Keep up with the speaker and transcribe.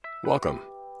Welcome.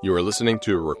 You are listening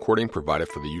to a recording provided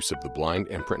for the use of the blind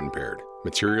and print impaired.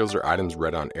 Materials or items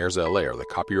read on Airs LA are the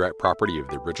copyright property of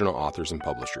the original authors and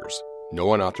publishers.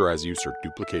 No unauthorized use or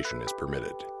duplication is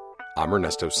permitted. I'm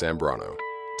Ernesto Zambrano.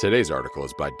 Today's article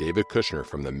is by David Kushner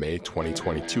from the May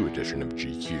 2022 edition of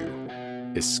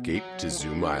GQ. Escape to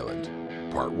Zoom Island,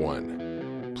 Part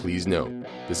 1. Please note,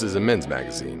 this is a men's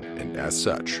magazine and as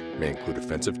such may include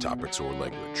offensive topics or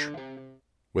language.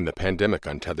 When the pandemic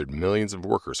untethered millions of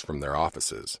workers from their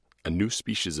offices, a new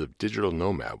species of digital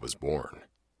nomad was born.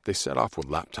 They set off with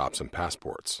laptops and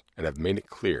passports and have made it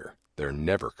clear they're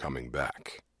never coming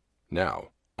back.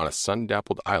 Now, on a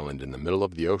sun-dappled island in the middle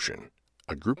of the ocean,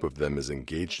 a group of them is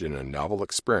engaged in a novel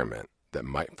experiment that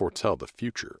might foretell the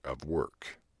future of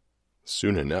work.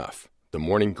 Soon enough, the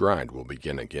morning grind will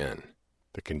begin again.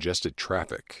 The congested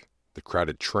traffic, the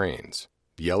crowded trains,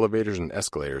 the elevators and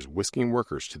escalators whisking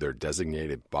workers to their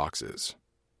designated boxes.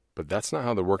 But that's not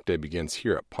how the workday begins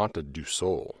here at Ponta do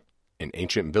Sol, an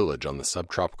ancient village on the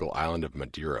subtropical island of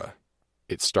Madeira.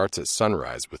 It starts at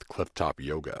sunrise with clifftop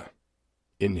yoga.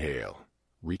 Inhale,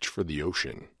 reach for the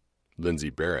ocean. Lindsay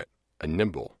Barrett, a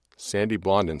nimble, sandy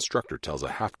blonde instructor, tells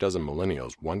a half-dozen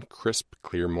millennials one crisp,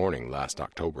 clear morning last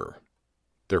October.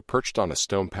 They're perched on a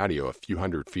stone patio a few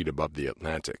hundred feet above the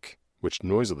Atlantic, which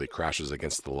noisily crashes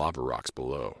against the lava rocks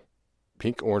below.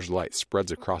 Pink-orange light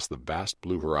spreads across the vast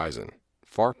blue horizon,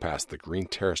 far past the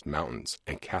green-terraced mountains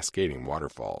and cascading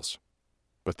waterfalls.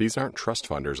 But these aren't trust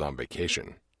funders on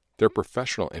vacation. They're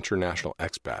professional international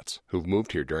expats who've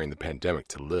moved here during the pandemic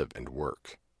to live and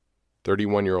work.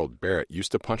 31-year-old Barrett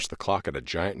used to punch the clock at a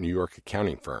giant New York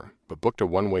accounting firm, but booked a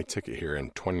one-way ticket here in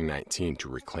 2019 to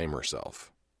reclaim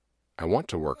herself. "I want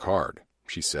to work hard,"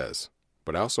 she says,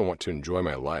 "but I also want to enjoy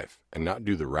my life and not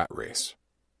do the rat race."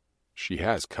 She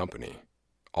has company.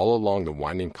 All along the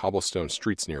winding cobblestone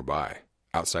streets nearby,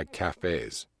 outside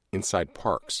cafes, inside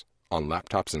parks, on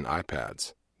laptops and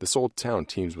iPads, this old town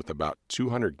teems with about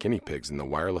 200 guinea pigs in the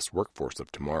wireless workforce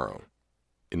of tomorrow.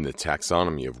 In the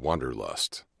taxonomy of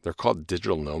wanderlust, they're called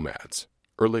digital nomads,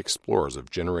 early explorers of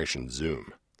Generation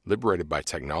Zoom, liberated by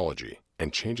technology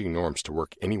and changing norms to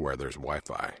work anywhere there's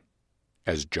Wi-Fi.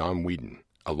 As John Whedon,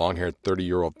 a long-haired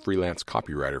 30-year-old freelance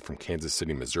copywriter from Kansas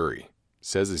City, Missouri,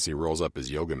 says as he rolls up his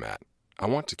yoga mat, "I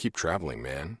want to keep traveling,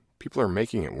 man. People are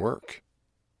making it work."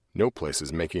 No place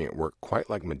is making it work quite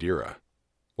like Madeira.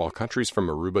 While countries from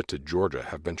Aruba to Georgia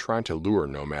have been trying to lure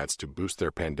nomads to boost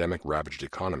their pandemic-ravaged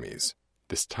economies,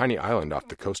 this tiny island off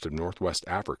the coast of Northwest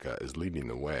Africa is leading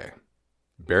the way.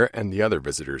 Barrett and the other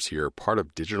visitors here are part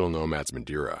of Digital Nomads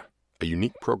Madeira, a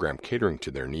unique program catering to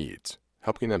their needs,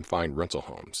 helping them find rental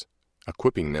homes,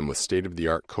 equipping them with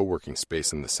state-of-the-art co-working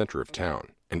space in the center of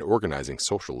town, and organizing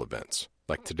social events,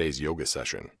 like today's yoga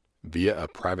session, via a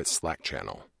private Slack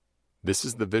channel. This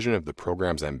is the vision of the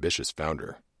program's ambitious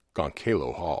founder,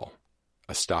 Goncalo Hall,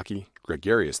 a stocky,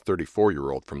 gregarious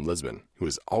 34-year-old from Lisbon who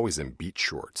is always in beach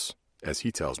shorts. As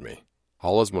he tells me,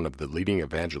 Hall is one of the leading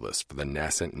evangelists for the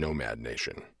nascent nomad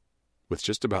nation. With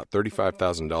just about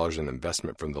 $35,000 in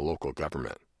investment from the local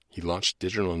government, he launched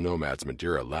Digital Nomads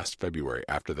Madeira last February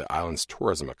after the island's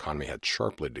tourism economy had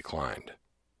sharply declined.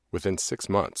 Within 6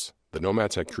 months, the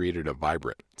nomads had created a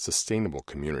vibrant, sustainable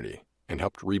community and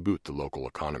helped reboot the local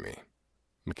economy.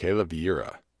 Michaela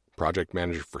Vieira, project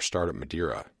manager for Startup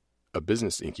Madeira, a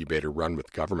business incubator run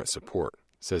with government support,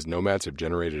 says nomads have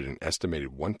generated an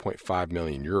estimated 1.5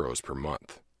 million euros per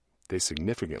month. They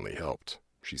significantly helped,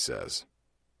 she says.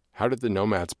 How did the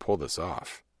nomads pull this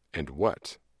off? And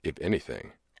what, if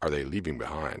anything, are they leaving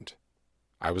behind?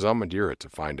 I was on Madeira to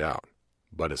find out,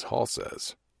 but as Hall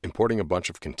says, importing a bunch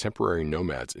of contemporary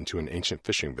nomads into an ancient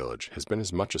fishing village has been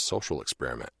as much a social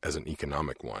experiment as an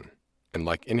economic one. And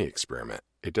like any experiment,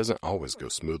 it doesn't always go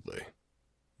smoothly.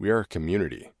 "We are a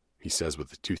community," he says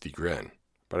with a toothy grin,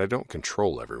 "but I don't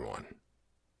control everyone."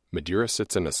 Madeira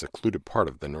sits in a secluded part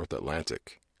of the North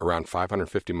Atlantic, around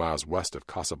 550 miles west of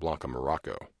Casablanca,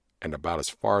 Morocco, and about as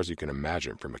far as you can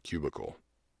imagine from a cubicle.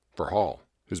 For Hall,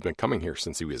 who's been coming here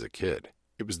since he was a kid,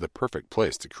 it was the perfect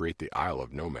place to create the Isle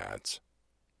of Nomads.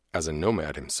 As a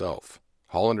nomad himself,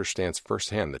 Hall understands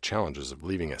firsthand the challenges of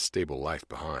leaving a stable life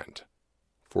behind.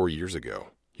 4 years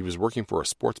ago, he was working for a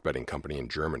sports betting company in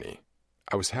Germany.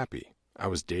 "I was happy. I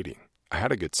was dating. I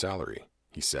had a good salary,"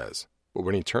 he says. But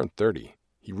when he turned 30,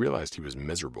 he realized he was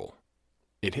miserable.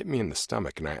 "It hit me in the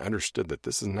stomach and I understood that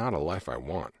this is not a life I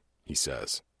want," he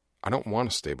says. "I don't want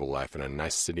a stable life in a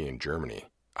nice city in Germany.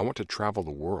 I want to travel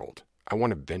the world. I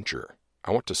want adventure.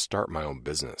 I want to start my own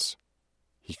business."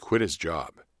 He quit his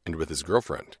job, and with his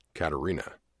girlfriend,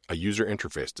 Katarina, a user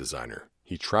interface designer,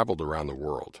 he traveled around the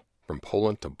world, from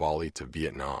Poland to Bali to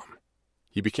Vietnam.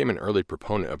 He became an early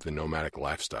proponent of the nomadic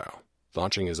lifestyle,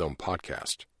 launching his own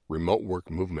podcast, Remote Work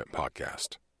Movement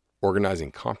Podcast,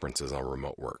 organizing conferences on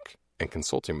remote work, and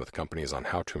consulting with companies on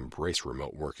how to embrace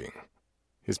remote working.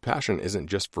 His passion isn't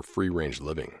just for free-range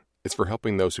living. It's for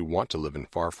helping those who want to live in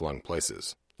far-flung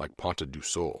places, like Ponta do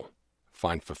Sol,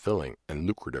 find fulfilling and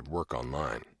lucrative work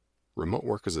online. Remote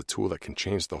work is a tool that can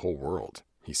change the whole world,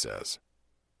 he says.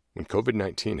 When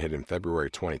COVID-19 hit in February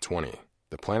 2020,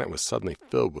 the planet was suddenly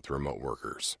filled with remote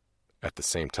workers. At the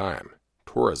same time,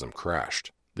 tourism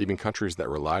crashed, leaving countries that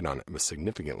relied on it with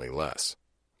significantly less.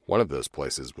 One of those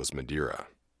places was Madeira.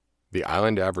 The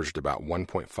island averaged about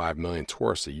 1.5 million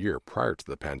tourists a year prior to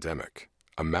the pandemic.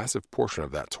 A massive portion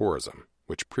of that tourism,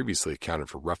 which previously accounted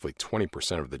for roughly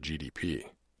 20% of the GDP,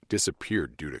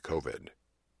 disappeared due to COVID.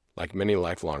 Like many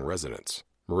lifelong residents,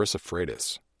 Marissa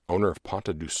Freitas, owner of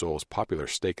Ponta do Sol's popular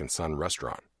Steak and Sun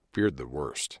restaurant, feared the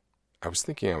worst. I was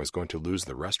thinking I was going to lose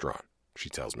the restaurant, she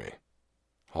tells me.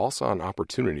 Hall saw an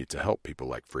opportunity to help people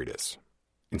like Freitas.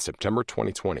 In September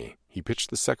 2020, he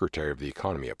pitched the Secretary of the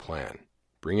Economy a plan.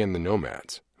 Bring in the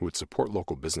nomads, who would support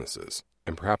local businesses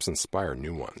and perhaps inspire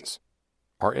new ones.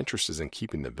 Our interest is in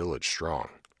keeping the village strong,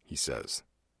 he says.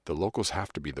 The locals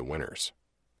have to be the winners.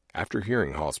 After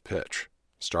hearing Hall's pitch,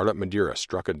 Startup Madeira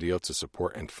struck a deal to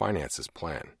support and finance his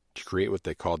plan to create what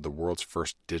they called the world's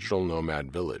first digital nomad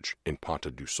village in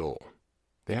Ponta do Sol.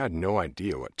 They had no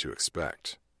idea what to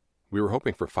expect. We were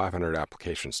hoping for 500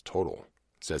 applications total,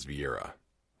 says Vieira,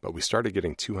 but we started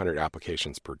getting 200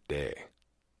 applications per day.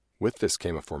 With this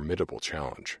came a formidable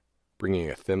challenge, bringing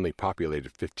a thinly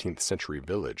populated 15th century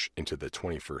village into the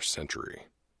 21st century.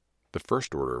 The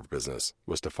first order of business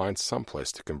was to find some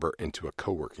place to convert into a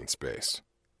co-working space.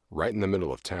 Right in the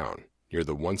middle of town, near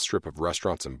the one strip of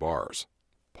restaurants and bars,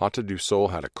 Ponta do Sol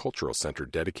had a cultural center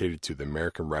dedicated to the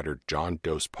American writer John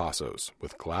Dos Passos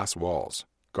with glass walls,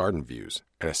 garden views,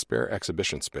 and a spare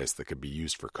exhibition space that could be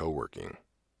used for co-working.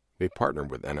 They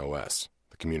partnered with NOS,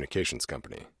 the communications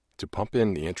company, to pump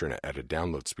in the internet at a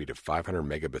download speed of 500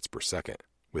 megabits per second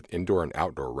with indoor and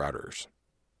outdoor routers.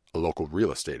 A local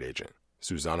real estate agent,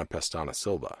 Susana Pestana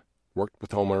Silva, worked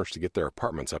with homeowners to get their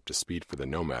apartments up to speed for the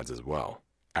nomads as well,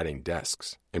 adding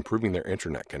desks, improving their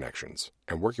internet connections,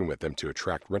 and working with them to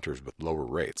attract renters with lower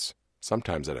rates,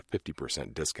 sometimes at a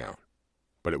 50% discount.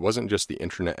 But it wasn't just the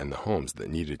internet and the homes that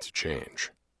needed to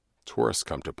change. Tourists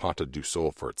come to Ponta do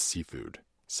Sol for its seafood,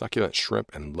 succulent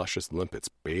shrimp and luscious limpets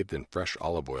bathed in fresh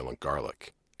olive oil and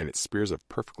garlic, and its spears of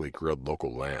perfectly grilled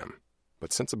local lamb.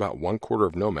 But since about 1/4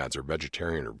 of nomads are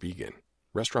vegetarian or vegan,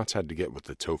 restaurants had to get with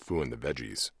the tofu and the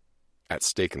veggies. At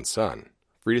Steak and Sun,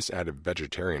 Freitas added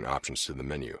vegetarian options to the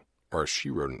menu, or as she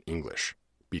wrote in English,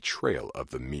 betrayal of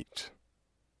the meat.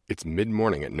 It's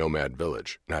mid-morning at Nomad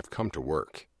Village, and I've come to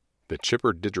work. The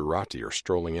chipper Digerati are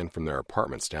strolling in from their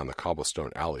apartments down the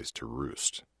cobblestone alleys to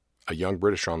roost. A young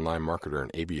British online marketer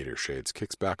in aviator shades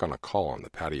kicks back on a call on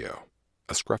the patio.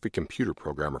 A scruffy computer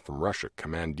programmer from Russia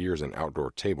commandeers an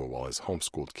outdoor table while his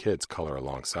homeschooled kids color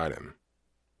alongside him.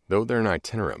 Though they're an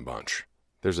itinerant bunch,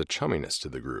 there's a chumminess to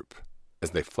the group.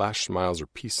 As they flash smiles or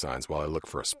peace signs while I look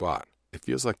for a spot, it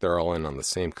feels like they're all in on the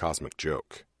same cosmic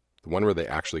joke, the one where they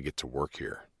actually get to work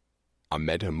here.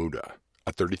 Ahmed Hamouda,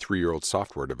 a 33-year-old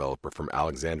software developer from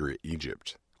Alexandria,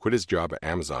 Egypt, quit his job at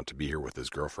Amazon to be here with his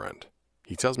girlfriend.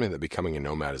 He tells me that becoming a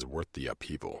nomad is worth the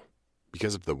upheaval.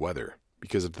 Because of the weather,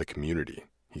 because of the community,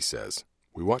 he says,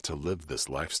 we want to live this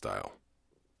lifestyle.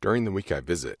 During the week I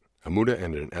visit, Hamouda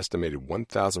and an estimated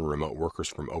 1,000 remote workers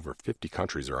from over 50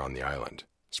 countries are on the island,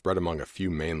 spread among a few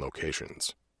main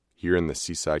locations. Here in the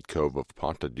seaside cove of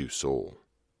Ponta do Sol,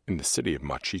 in the city of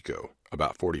Machico,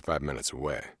 about 45 minutes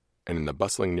away, and in the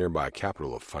bustling nearby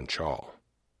capital of Funchal.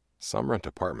 Some rent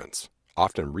apartments,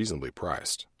 often reasonably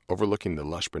priced, overlooking the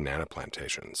lush banana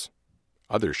plantations.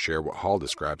 Others share what Hall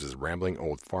describes as rambling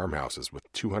old farmhouses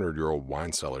with 200-year-old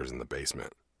wine cellars in the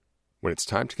basement. When it's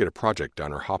time to get a project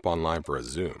done or hop online for a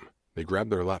Zoom, they grab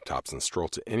their laptops and stroll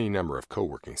to any number of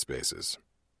co-working spaces.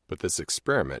 But this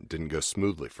experiment didn't go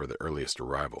smoothly for the earliest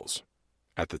arrivals.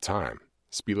 At the time,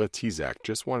 Spila Tizak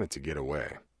just wanted to get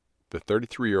away. The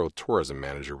 33-year-old tourism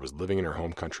manager was living in her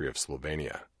home country of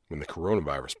Slovenia when the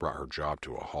coronavirus brought her job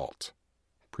to a halt.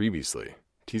 Previously,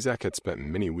 Tizak had spent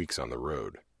many weeks on the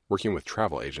road, working with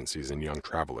travel agencies and young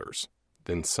travelers.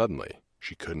 Then suddenly,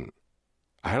 she couldn't.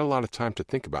 I had a lot of time to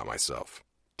think about myself.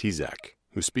 Tizak,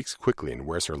 who speaks quickly and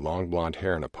wears her long blonde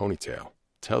hair in a ponytail,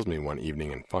 tells me one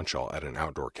evening in Funchal at an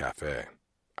outdoor cafe.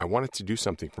 I wanted to do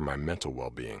something for my mental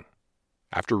well-being.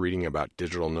 After reading about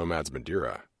Digital Nomads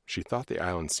Madeira, she thought the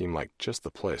island seemed like just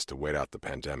the place to wait out the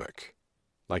pandemic.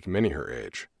 Like many her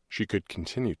age, she could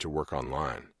continue to work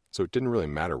online, so it didn't really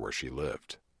matter where she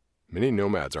lived. Many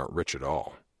nomads aren't rich at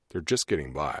all. They're just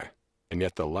getting by, and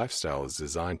yet the lifestyle is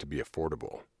designed to be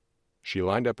affordable. She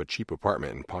lined up a cheap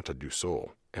apartment in Ponta do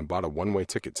Sol and bought a one-way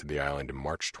ticket to the island in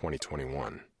March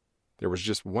 2021. There was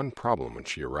just one problem when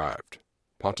she arrived.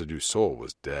 Ponta do Sol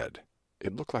was dead.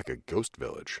 It looked like a ghost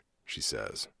village, she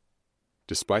says.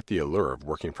 Despite the allure of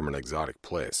working from an exotic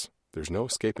place, there's no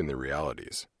escaping the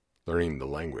realities, learning the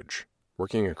language,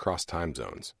 working across time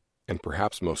zones, and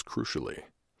perhaps most crucially,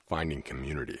 finding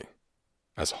community.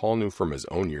 As Hall knew from his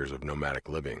own years of nomadic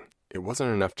living, it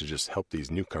wasn't enough to just help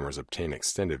these newcomers obtain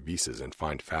extended visas and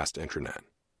find fast intranet.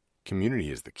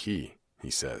 Community is the key, he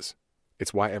says.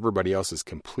 It's why everybody else is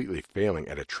completely failing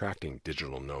at attracting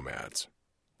digital nomads.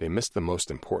 They miss the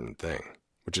most important thing,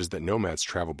 which is that nomads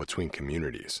travel between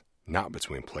communities, not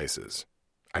between places.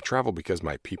 I travel because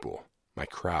my people, my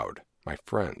crowd, my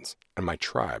friends, and my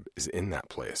tribe is in that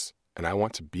place, and I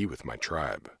want to be with my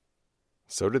tribe.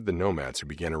 So did the nomads who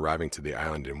began arriving to the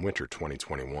island in winter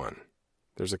 2021.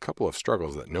 There's a couple of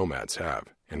struggles that nomads have,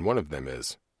 and one of them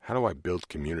is, how do I build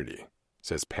community?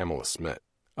 Says Pamela Smit,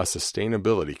 a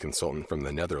sustainability consultant from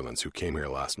the Netherlands who came here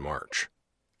last March.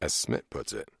 As Smit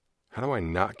puts it, how do I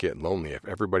not get lonely if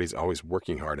everybody's always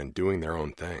working hard and doing their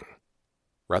own thing?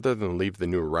 Rather than leave the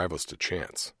new arrivals to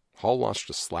chance, Hall launched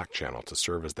a Slack channel to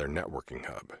serve as their networking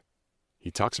hub.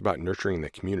 He talks about nurturing the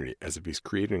community as if he's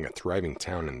creating a thriving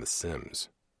town in The Sims.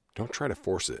 Don't try to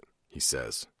force it, he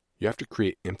says. You have to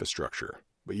create infrastructure,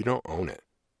 but you don't own it.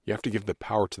 You have to give the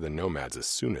power to the nomads as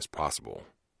soon as possible.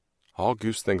 Hall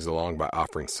goosed things along by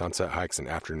offering sunset hikes and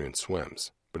afternoon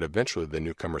swims, but eventually the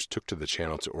newcomers took to the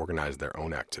channel to organize their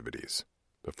own activities.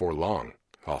 Before long,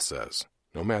 Hall says,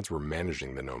 nomads were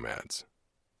managing the nomads.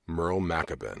 Merle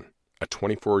Maccaben, a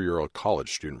 24-year-old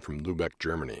college student from Lübeck,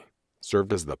 Germany,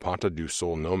 served as the Ponta do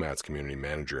Sol Nomads community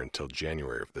manager until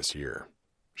January of this year.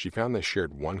 She found they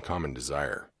shared one common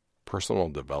desire: personal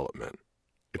development.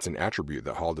 It's an attribute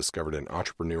that Hall discovered in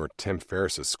entrepreneur Tim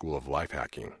Ferriss's School of Life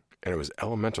Hacking, and it was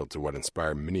elemental to what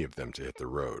inspired many of them to hit the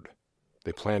road.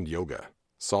 They planned yoga,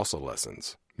 salsa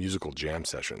lessons, musical jam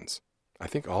sessions. I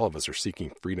think all of us are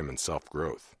seeking freedom and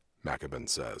self-growth, Maccaben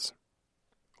says.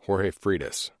 Jorge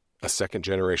Freitas, a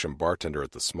second-generation bartender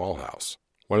at the Small House,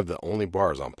 one of the only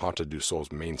bars on Ponta do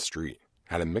Sol's main street,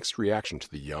 had a mixed reaction to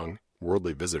the young,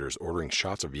 worldly visitors ordering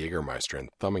shots of Jägermeister and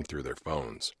thumbing through their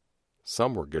phones.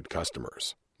 Some were good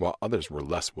customers, while others were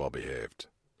less well-behaved,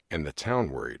 and the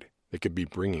town worried they could be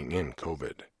bringing in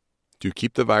COVID. To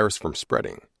keep the virus from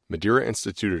spreading, Madeira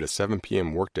instituted a 7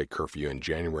 p.m. workday curfew in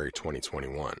January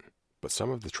 2021, but some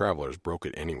of the travelers broke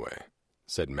it anyway,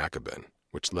 said Maccaben,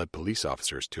 which led police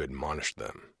officers to admonish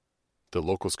them. The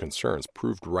locals' concerns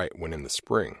proved right when in the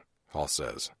spring, Hall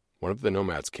says, one of the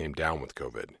nomads came down with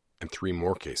COVID, and 3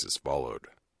 more cases followed.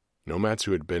 Nomads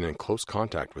who had been in close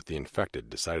contact with the infected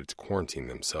decided to quarantine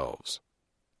themselves.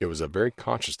 It was a very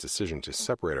conscious decision to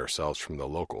separate ourselves from the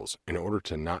locals in order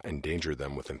to not endanger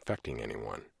them with infecting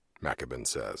anyone, Maccaben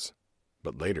says.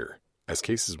 But later, as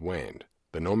cases waned,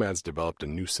 the nomads developed a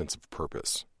new sense of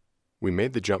purpose. We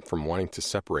made the jump from wanting to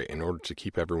separate in order to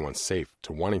keep everyone safe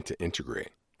to wanting to integrate,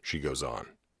 she goes on,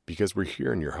 because we're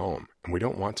here in your home and we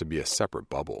don't want to be a separate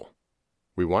bubble.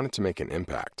 We wanted to make an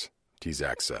impact,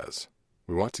 Tzak says.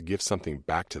 We want to give something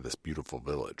back to this beautiful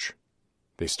village.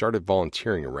 They started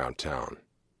volunteering around town,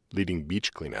 leading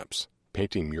beach cleanups,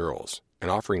 painting murals, and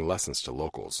offering lessons to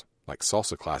locals, like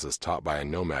salsa classes taught by a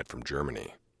nomad from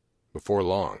Germany. Before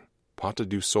long, Ponta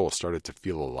do Sol started to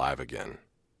feel alive again.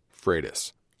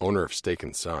 Freitas, owner of Steak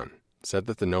 & Son, said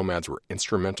that the nomads were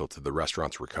instrumental to the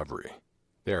restaurant's recovery.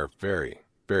 They are very,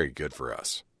 very good for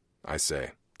us. I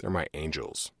say, they're my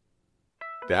angels.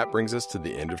 That brings us to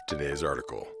the end of today's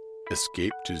article,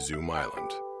 Escape to Zoom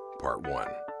Island, Part 1.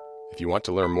 If you want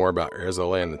to learn more about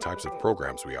AIRSLA and the types of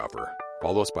programs we offer,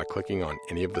 follow us by clicking on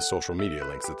any of the social media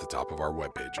links at the top of our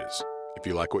web pages. If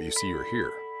you like what you see or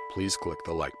hear, please click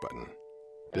the like button.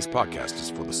 This podcast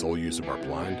is for the sole use of our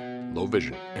blind, low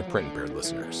vision, and print-impaired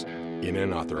listeners. In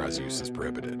and unauthorized use is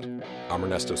prohibited. I'm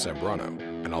Ernesto Zambrano,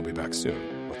 and I'll be back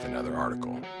soon with another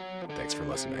article. Thanks for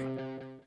listening.